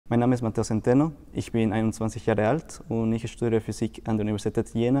Mein Name ist Mateo Zenteno, ich bin 21 Jahre alt und ich studiere Physik an der Universität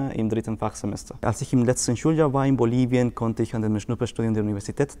Jena im dritten Fachsemester. Als ich im letzten Schuljahr war in Bolivien, konnte ich an dem Schnupperstudium der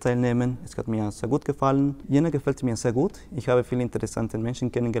Universität teilnehmen. Es hat mir sehr gut gefallen. Jena gefällt mir sehr gut. Ich habe viele interessante Menschen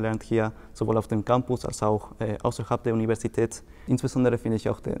kennengelernt hier, sowohl auf dem Campus als auch außerhalb der Universität. Insbesondere finde ich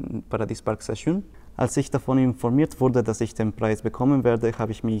auch den Paradiespark sehr schön. Als ich davon informiert wurde, dass ich den Preis bekommen werde,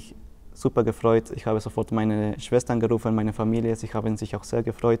 habe ich mich super gefreut. Ich habe sofort meine Schwester angerufen, meine Familie, sie haben sich auch sehr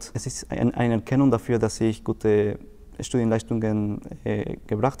gefreut. Es ist eine Erkennung dafür, dass ich gute Studienleistungen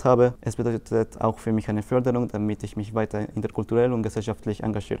gebracht habe. Es bedeutet auch für mich eine Förderung, damit ich mich weiter interkulturell und gesellschaftlich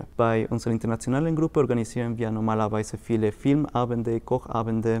engagiere. Bei unserer internationalen Gruppe organisieren wir normalerweise viele Filmabende,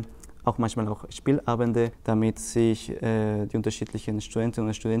 Kochabende, auch manchmal auch Spielabende, damit sich die unterschiedlichen Studenten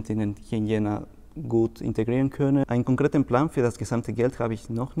und Studentinnen hier in Jena gut integrieren können. Einen konkreten Plan für das gesamte Geld habe ich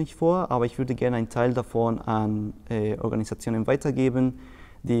noch nicht vor, aber ich würde gerne einen Teil davon an Organisationen weitergeben,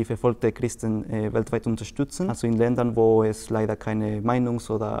 die verfolgte Christen weltweit unterstützen, also in Ländern, wo es leider keine Meinungs-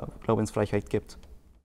 oder Glaubensfreiheit gibt.